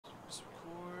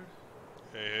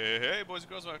Hey, hey, hey, boys and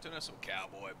girls, welcome to some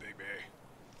cowboy, baby.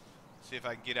 See if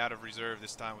I can get out of reserve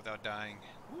this time without dying.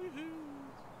 Woohoo!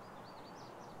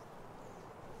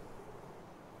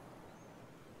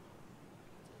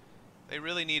 They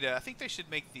really need I think they should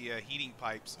make the heating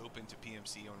pipes open to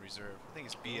PMC on reserve. I think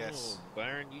it's BS. Oh,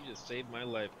 Byron, you just saved my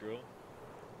life, girl.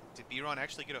 Did B-Ron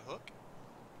actually get a hook?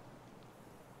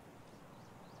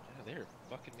 Yeah, they're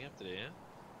fucking me up today, huh?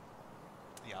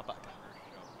 Yeah, but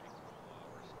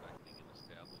Respecting an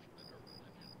establishment or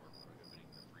religion or prohibiting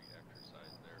the free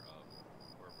exercise thereof,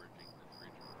 or abridging the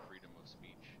freedom of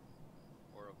speech,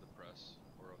 or of the press,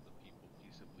 or of the people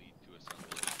peaceably to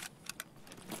assemble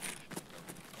in condition of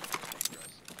government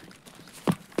redress and freedom.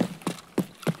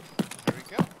 there we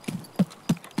go.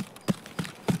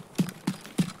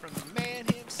 From the man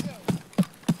himself.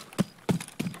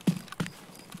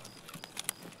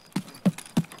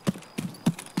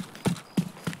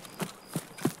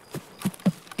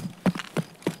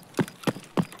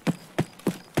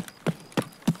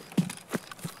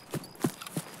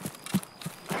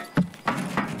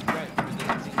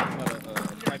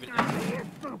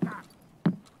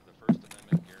 The First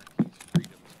Amendment guarantees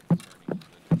freedoms concerning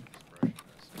religion, expression,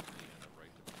 assembly, and the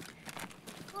right to petition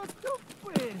or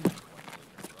restriction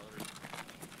of others,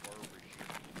 or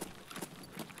restricting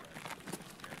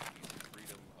guarantees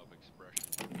freedom of expression,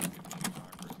 prohibiting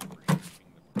Congress, restricting the press,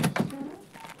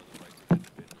 or the rights of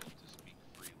individuals to speak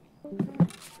freely.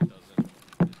 It doesn't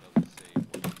say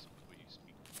what you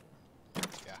speak.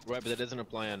 Yeah. Right, but that doesn't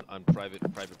apply on private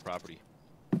property.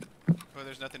 Well,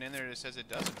 there's nothing in there that says it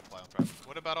doesn't apply on private.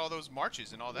 What about all those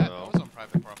marches and all that? No. That was on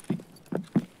private property.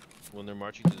 When they're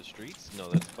marching to the streets, no,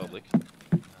 that's public.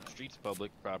 Streets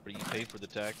public property. You pay for the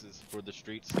taxes for the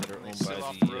streets that are When they owned seal by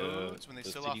off the roads, when they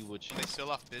seal city, off, which when they seal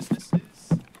off businesses. You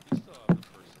still have the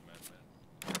First Amendment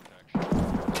protection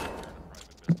if you're in a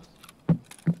private business.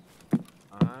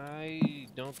 I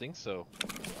don't think so.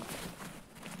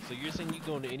 So you're saying you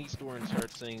go into any store and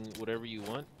start saying whatever you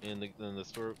want, and the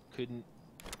store couldn't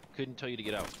tell you to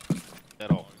get out at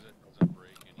As all? long as it doesn't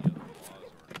break any other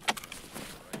laws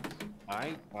or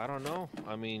infringe rights. I don't know.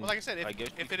 I mean, Well, like I said, I guess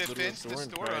you if it could go to a offends the store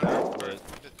and store try it owner, out, or but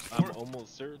the I'm store,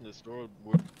 almost certain the store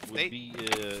would be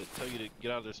tell you to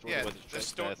get out of their store. yeah, Otherwise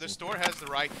it's the store has the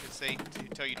right to say to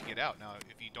tell you to get out. Now,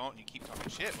 if you don't, and you keep talking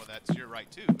shit. Well, that's your right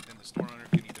too. Then the store owner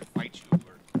can either fight you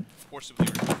or forcibly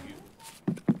remove you.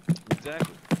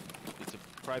 Exactly. It's a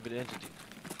private entity.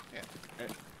 Yeah.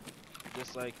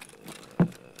 Just like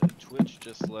Twitch,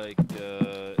 just like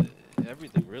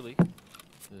everything, really.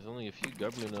 There's only a few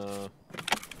government.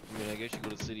 I mean, I guess you go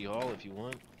to City Hall if you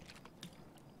want.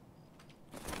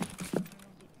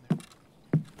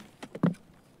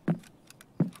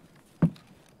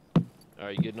 All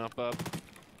right, you getting off, Bob?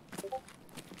 Oh,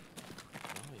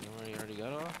 you already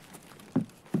got off?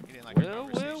 He didn't like our Well.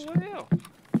 conversation.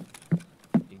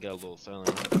 He got a little silent.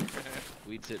 Huh?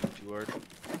 Weed's hitting too hard.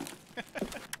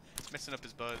 It's messing up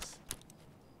his buzz.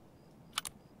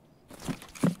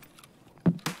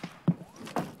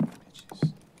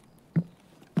 Bitches.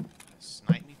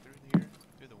 Snipe me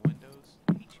through the windows.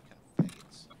 I hate you kind of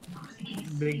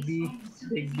faggots. Big D,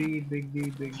 Big D, Big D,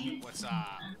 Big D. What's up?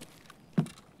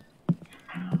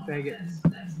 Faggots.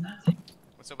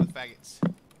 What's up with faggots?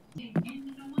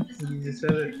 You just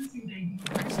said it.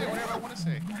 I can say whatever I want to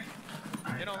say.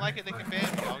 If they don't like it, they can ban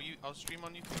me. I'll stream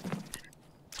on YouTube.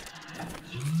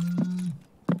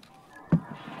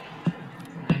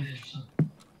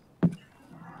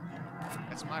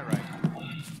 That's my right.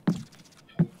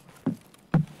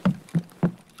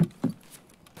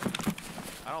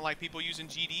 I don't like people using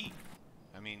GD.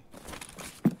 I mean,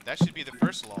 that should be the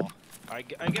first law. I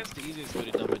guess the easiest way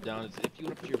to dumb it down is if you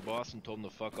went up to your boss and told him to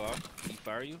fuck off, he'd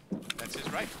fire you? That's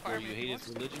his right to fire Or me you if he hate wants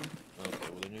his to. religion? Okay,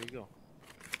 well then there you go.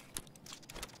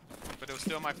 But it was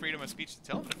still my freedom of speech to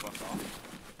tell him to fuck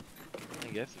off. I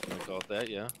guess if you want to call it that,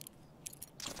 yeah.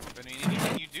 But I mean,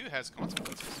 anything you do has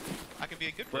consequences. I could be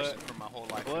a good person for my whole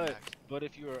life. But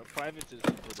if you were a private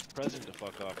citizen for the president to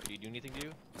fuck off, could he do anything to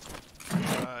you?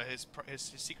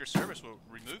 His Secret Service will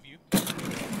remove you.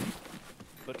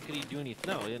 But could he do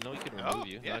anything? No, he couldn't No, remove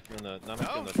you. yeah. Not from the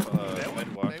they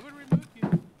Red Walk. would remove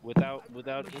you. Without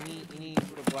any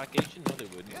sort of blockation? No, they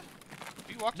wouldn't. Yeah. If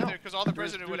you walked in there, because all the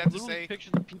president would have to literally say,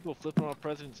 pictures of people flipping off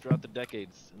presidents throughout the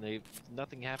decades, and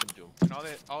nothing happened to them. and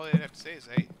all they'd have to say is,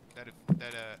 hey, that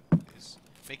is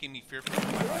making me fearful of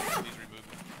my life. Please remove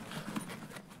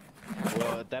me.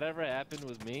 Well, if that ever happened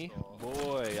with me,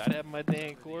 boy, I'd have my day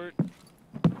in court.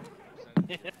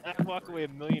 I'd walk away a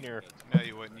millionaire. No,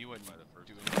 you wouldn't. You wouldn't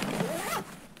do anything.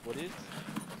 What is?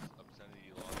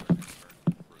 Obscenity laws are concerned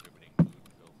with prohibiting lewd,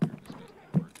 filthy, or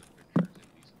disgusting words and pictures,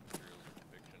 indecent materials or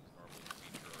depictions normally seen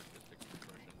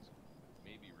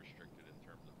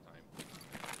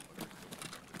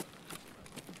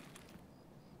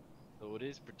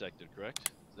protected,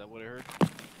 correct? Is that what I heard?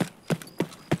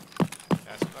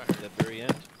 That's what I heard. At the very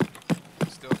end?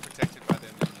 Still protected by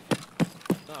them.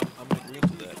 No, I'm agreeing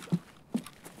to that.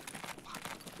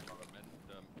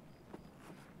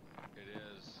 It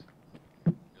is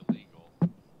illegal.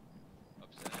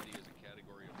 Obscenity is a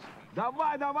category of speech.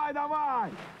 Давай, давай, давай!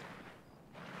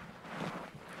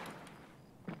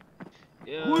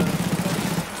 Yeah.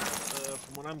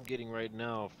 From what I'm getting right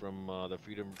now from the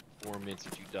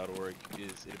freedomforuminstitute.org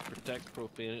is it protects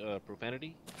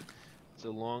profanity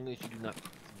so long as you do not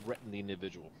threaten the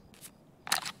individual.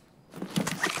 Reading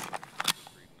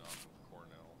off of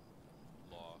Cornell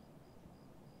law.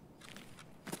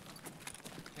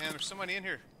 Man, there's somebody in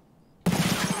here. There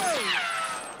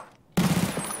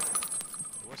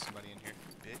was somebody in here.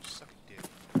 Bitch, suck a dick.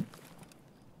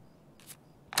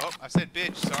 Oh, I said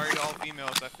bitch. Sorry to all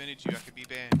females. I offended you. I could be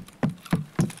banned.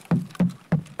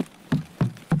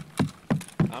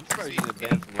 I'm surprised you got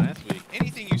banned from last week.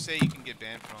 Anything you say, you can get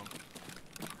banned from.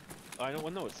 I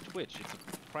don't know. It's Twitch. It's a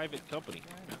private company.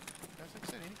 Yeah, I know. That's what I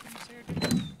said. Anything you say or do, you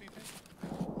can be banned.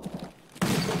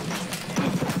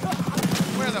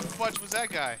 Where the fudge was that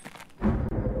guy?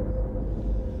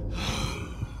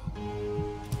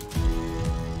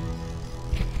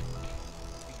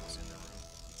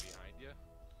 Behind you?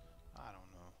 I don't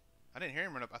know. I didn't hear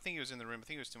him run up. I think he was in the room. I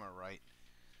think he was to my right.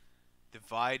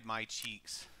 Divide my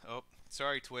cheeks. Oh,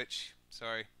 sorry, Twitch.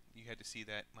 Sorry. You had to see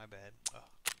that. My bad. Oh.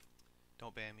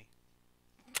 Don't ban me.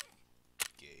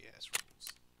 Gay ass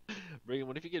rules. Reagan,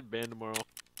 what if you get banned tomorrow?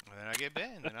 And then I get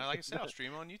banned. And like I said, I'll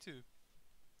stream on YouTube.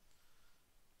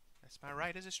 That's my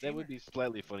right as a streamer. That would be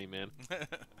slightly funny, man. You guys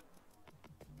have a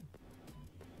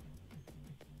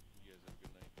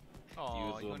good night. Oh, You you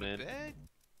as well, going to man. bed?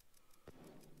 Up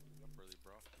early,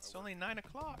 bro. It's only 9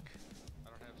 o'clock. I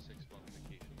don't have 6 month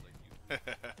vacations like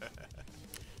you.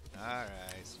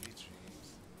 Alright, sweet dreams.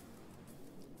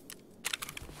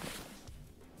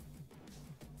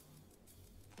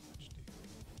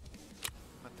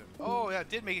 Oh, yeah, I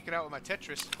did make it get out with my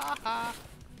Tetris. Ha ha!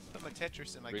 Put my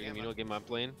Tetris in my Reagan, camera. you know what game I'm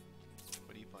playing?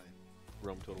 What are you playing?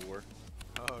 Rome Total War.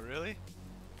 Oh, really?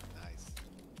 Nice.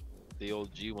 The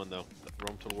old G one, though.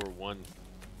 Rome Total War 1.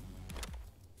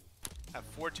 I have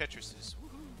 4 Tetrises.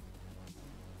 Woohoo!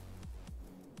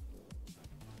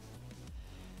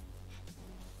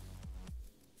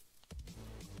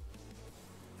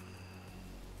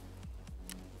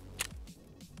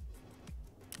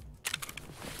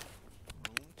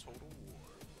 Rome Total War.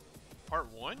 Part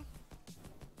 1?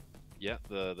 Yeah,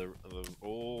 the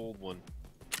old one.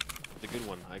 The good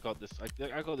one. I call this one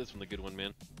the good one,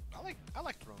 man. I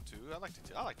liked Rome too. I liked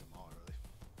them all really.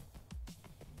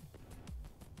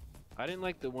 I didn't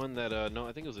like the one that no,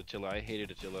 I think it was Attila. I hated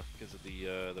Attila because of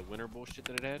the winter bullshit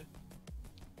that it had.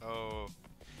 Oh,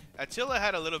 Attila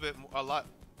had a lot.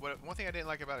 One thing I didn't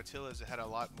like about Attila is it had a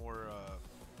lot more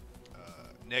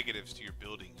negatives to your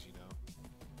buildings. You know.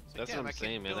 It's like, That's damn, what I I'm can't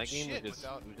saying, man. build That game shit was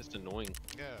just annoying.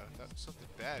 Yeah, that was something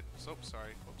bad. So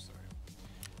sorry. Oh, sorry.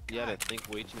 You had God, to think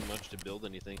way too much to build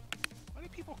anything. why do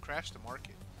people crash the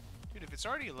market? Dude, if it's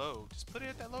already low, just put it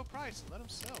at that low price and let them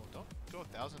sell. Don't go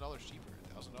 $1,000 cheaper,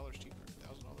 $1,000 cheaper,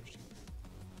 $1,000 cheaper.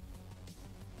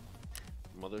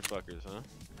 Motherfuckers, huh?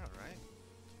 Alright.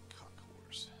 Cock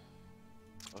whores.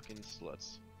 Fucking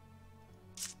sluts.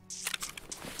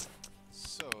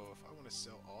 So, if I want to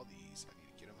sell all these, I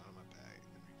need to get them out of my bag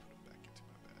and then re-put them back into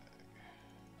my bag.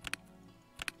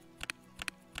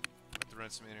 Have to run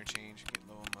some interchange, get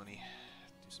low on money,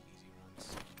 do some easy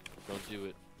runs. Don't do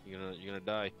it. You're gonna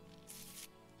die.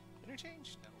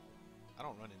 Interchange? No. I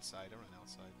don't run inside, I run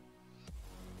outside.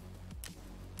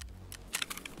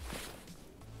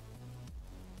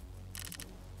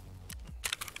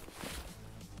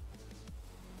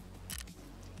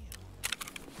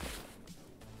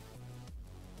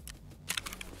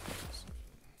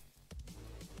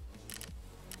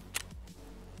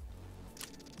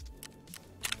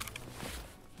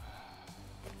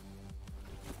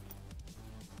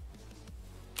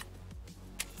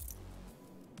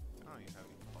 I don't even have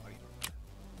any body armor.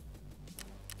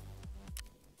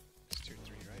 It's tier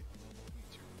 3, right? I need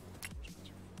tier 4. Where's my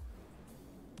tier 4?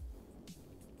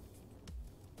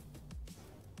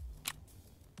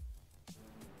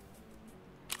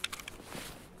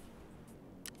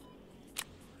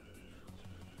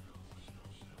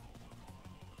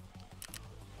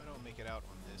 If I don't make it out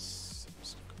on this, I'm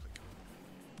just gonna click on.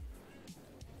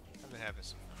 I've been having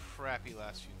some crappy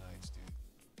last few nights, dude.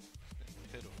 It's been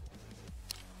pitiful.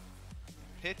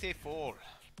 Pitiful.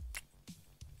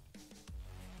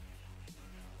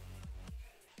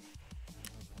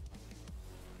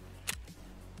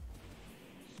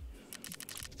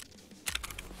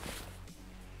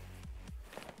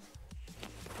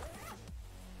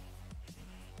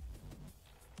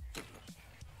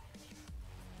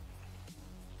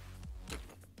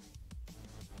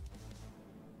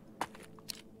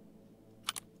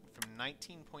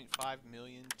 19.5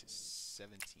 million to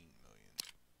 17 million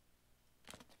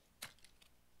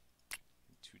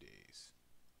in 2 days.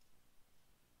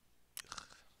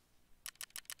 Ugh.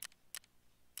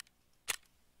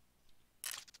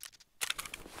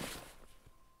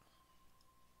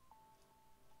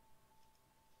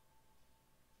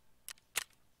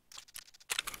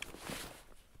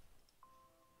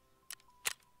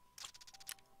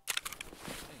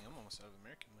 Dang, I'm almost out of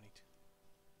American money too.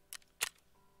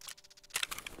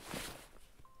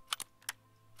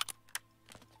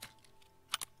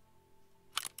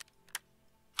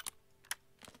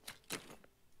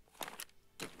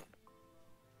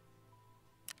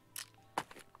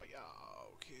 But yeah,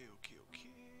 okay.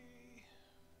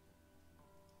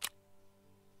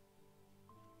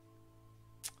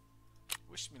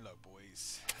 Wish me luck,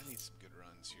 boys. I need some good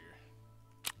runs here.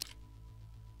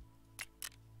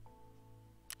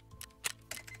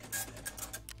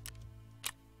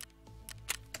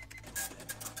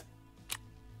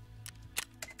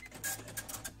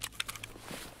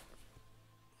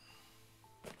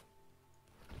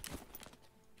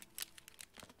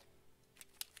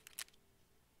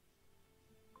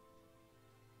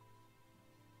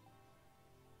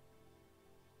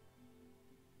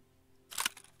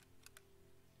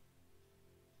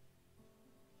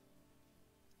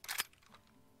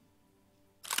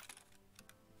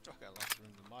 Oh, I got lots of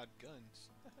room to mod guns.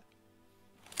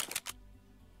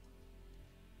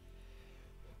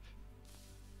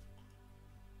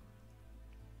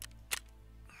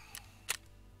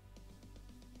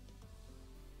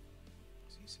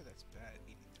 So you said that's bad,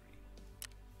 83.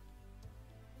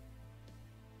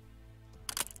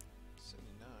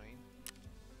 79.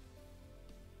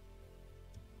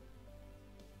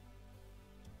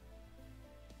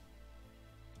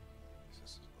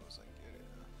 This is as low as I can get it,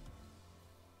 huh?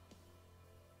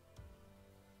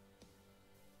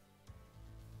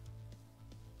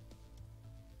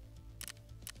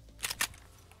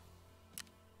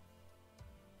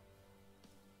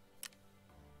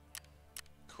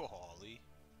 Golly.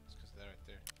 It's because of that right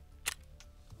there.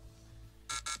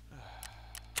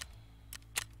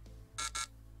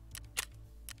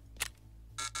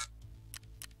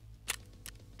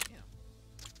 Damn.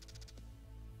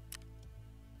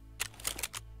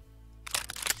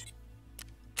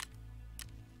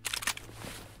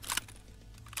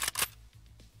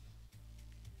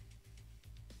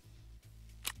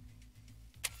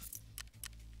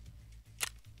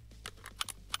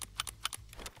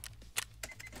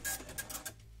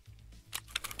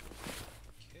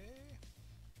 Okay.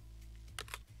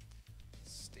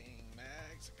 Sting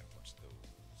mags. I got a bunch of those.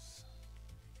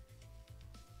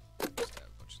 Just have a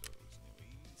bunch of those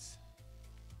anyways.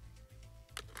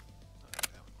 Oh,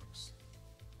 that one works.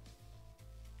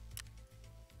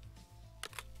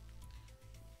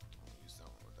 Don't use that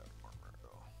one without armor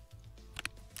though.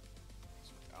 Use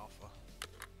it with alpha.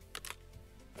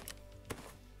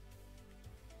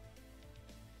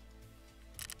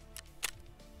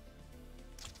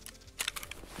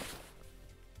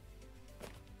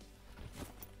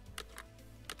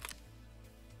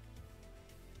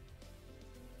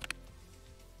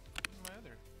 Where's my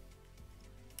other?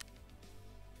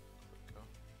 Where'd it go?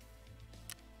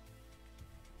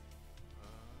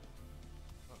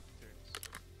 Oh, there it is.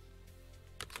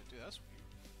 So, dude, that's weird.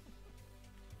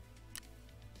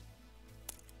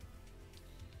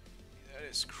 That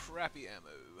is crappy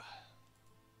ammo.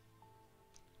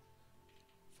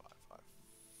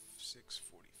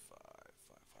 5.56.45.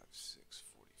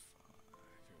 5.56.45.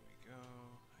 Here we go.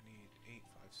 I need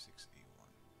 8.56.81.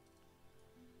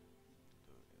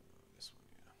 This one,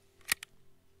 yeah.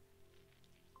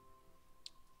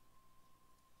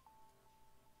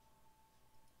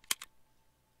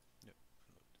 Yep,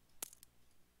 unload.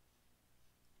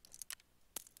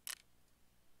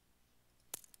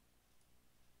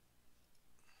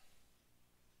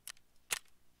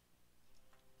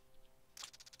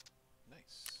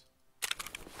 Nice.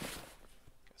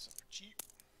 Got some for cheap.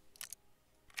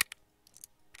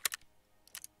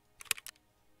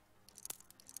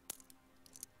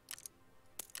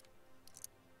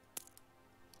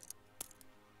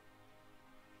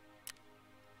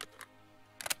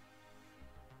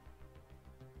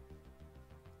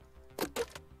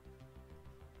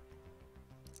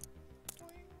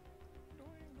 Doing,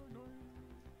 doing, doing.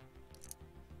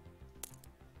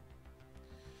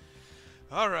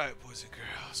 Alright, boys and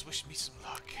girls, wish me some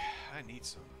luck. I need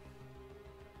some.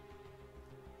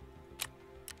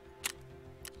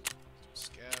 Let's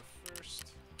do a scav first.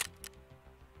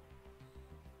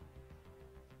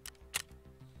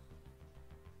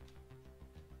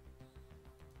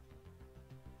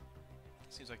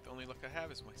 Seems like the only luck I have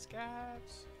is my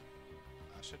scabs.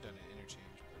 I should have done an interchange,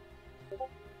 but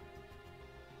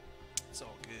it's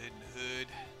all good in the hood.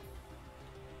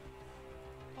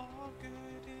 All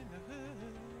good in the hood.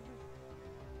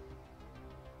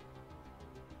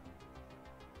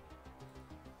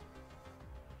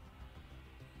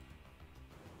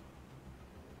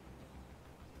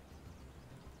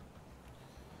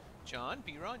 John,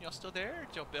 B-Ron, y'all still there? Or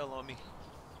y'all bail on me?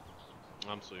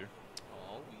 I'm still here.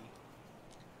 Oh, we.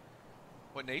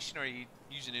 What nation are you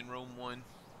using in Rome 1?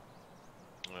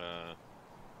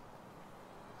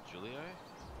 Julii?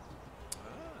 Ah,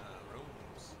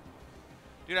 Rome's.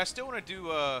 Dude, I still want to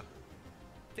do, I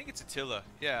think it's Attila.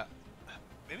 Yeah.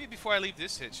 Maybe before I leave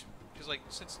this hitch. Because, like,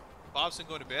 since Bob's been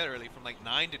going to bed early, from, like,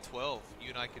 9 to 12, you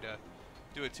and I could,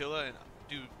 do Attila and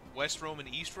do West Rome and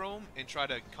East Rome and try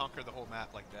to conquer the whole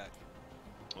map like that.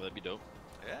 Oh, that'd be dope.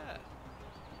 Yeah.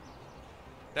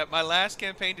 That my last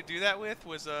campaign to do that with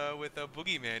was with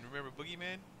Boogeyman. Remember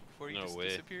Boogeyman before he No just way.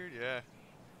 disappeared? Yeah.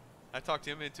 I talked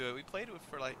him into it. We played it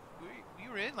for like we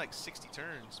were in like 60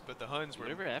 turns, but the Huns were.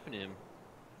 Whatever happened to him?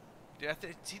 Yeah,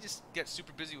 he just got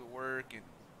super busy with work and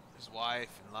his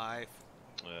wife and life.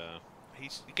 Yeah. He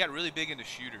got really big into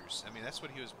shooters. I mean, that's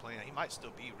what he was playing. He might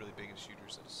still be really big into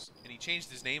shooters. And he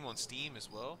changed his name on Steam as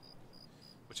well,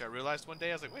 which I realized one day.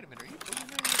 I was like, wait a minute, are you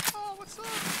Boogeyman? Like, oh, what's up?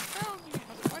 You found me.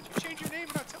 I was like, why'd you change your name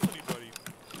and not tell anybody?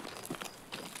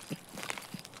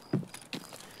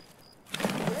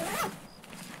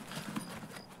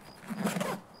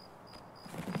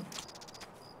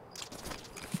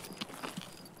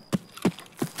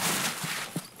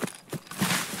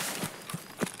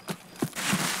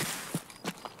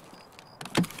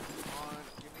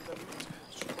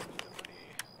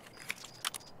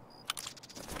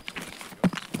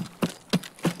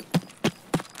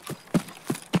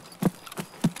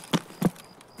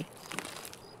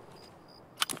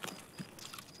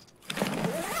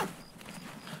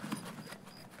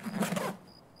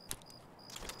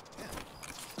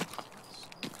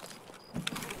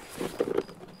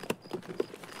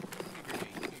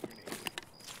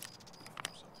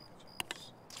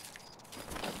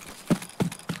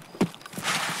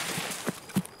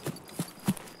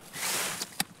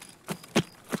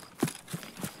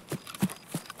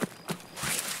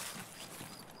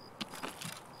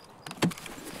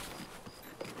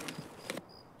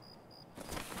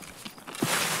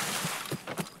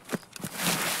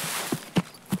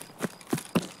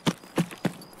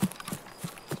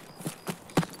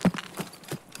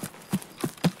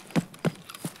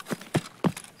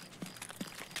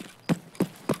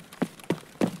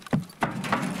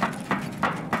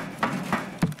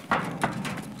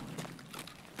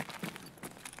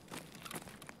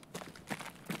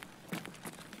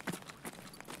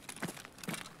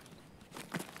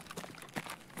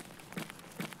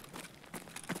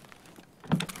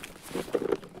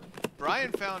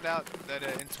 Brian found out that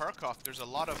in Tarkov there's a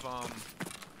lot of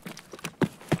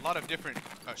different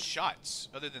shots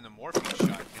other than the morphine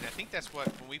shot, and I think that's what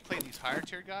when we play these higher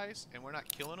tier guys and we're not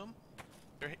killing them,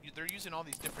 they're using all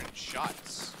these different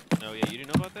shots. Oh yeah, you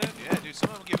didn't know about that? Yeah, dude, some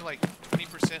of them give like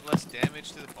 20% less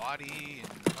damage to the body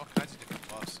and all kinds of different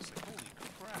buffs. It's like, holy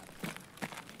crap.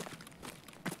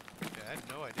 Yeah, I had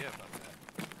no idea about that.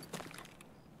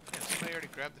 Yeah, somebody already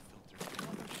grabbed the filter.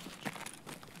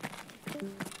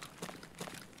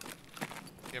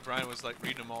 Yeah, Brian was like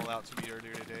reading them all out to me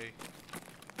earlier today.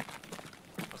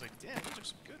 I was like, damn, those are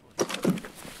some good ones.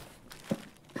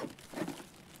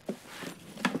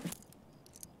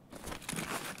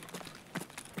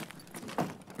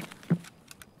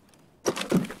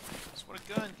 Just want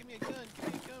a gun. Give me a gun.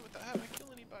 Give me a gun without having to kill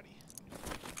anybody.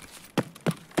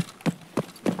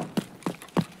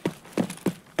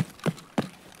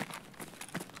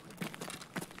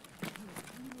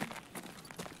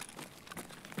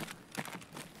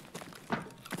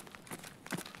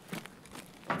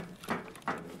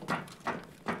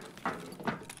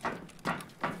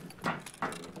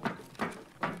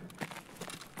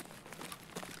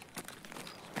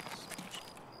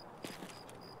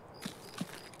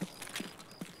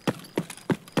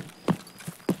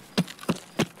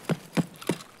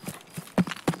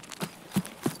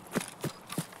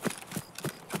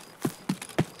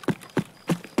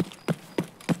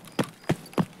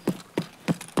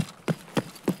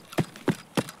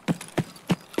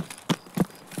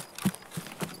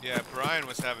 Yeah, Brian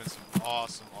was having some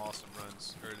awesome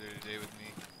runs earlier today with me.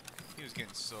 He was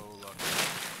getting so lucky.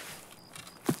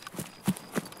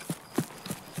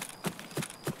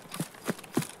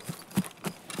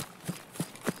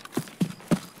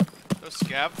 Those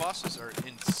scab bosses are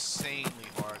insanely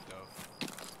hard, though.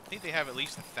 I think they have at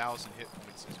least 1,000 hit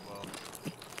points as well.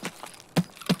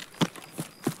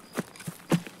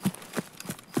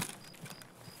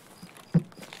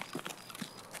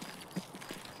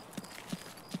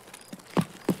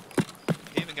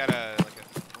 got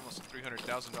almost a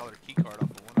 $300,000 key card off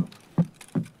of one of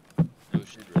them. Oh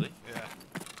shit, really? Yeah.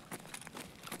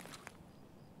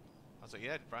 I was like,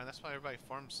 yeah, Brian, that's why everybody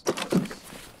farms. Yeah,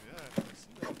 I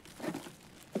see that.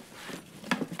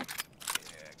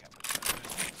 Yeah, I got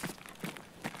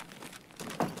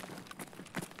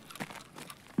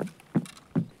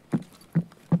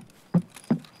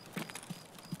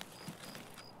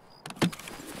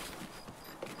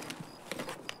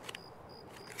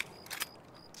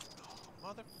my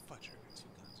oh, motherfucker, I got two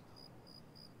guns now.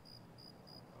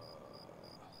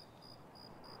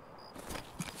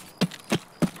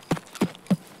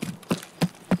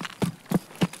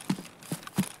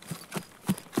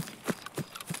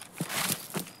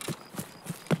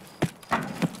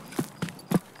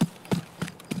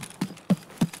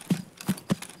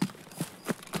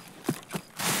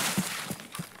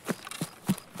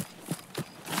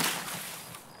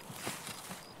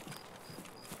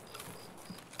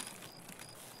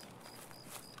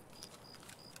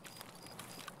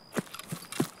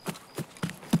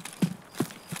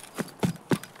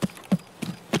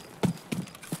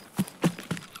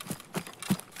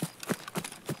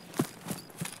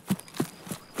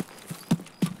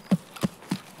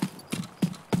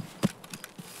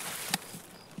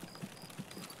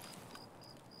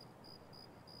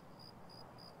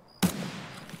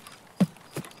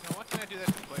 Now, why can't I do that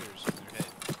to players in their head?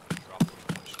 Drop them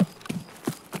in one shot.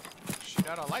 Shoot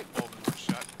out a light bulb in one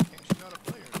shot. Can't shoot out a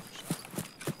player in one shot.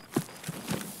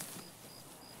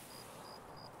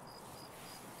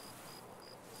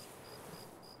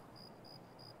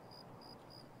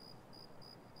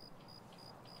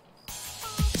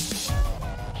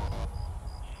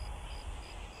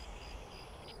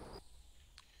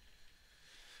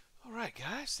 Alright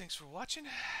guys, thanks for watching.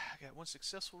 I got one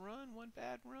successful run, one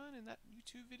bad run in that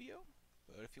YouTube video.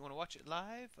 But if you want to watch it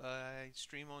live, I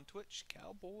stream on Twitch,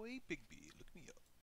 Cowboy Bigby. Look me up.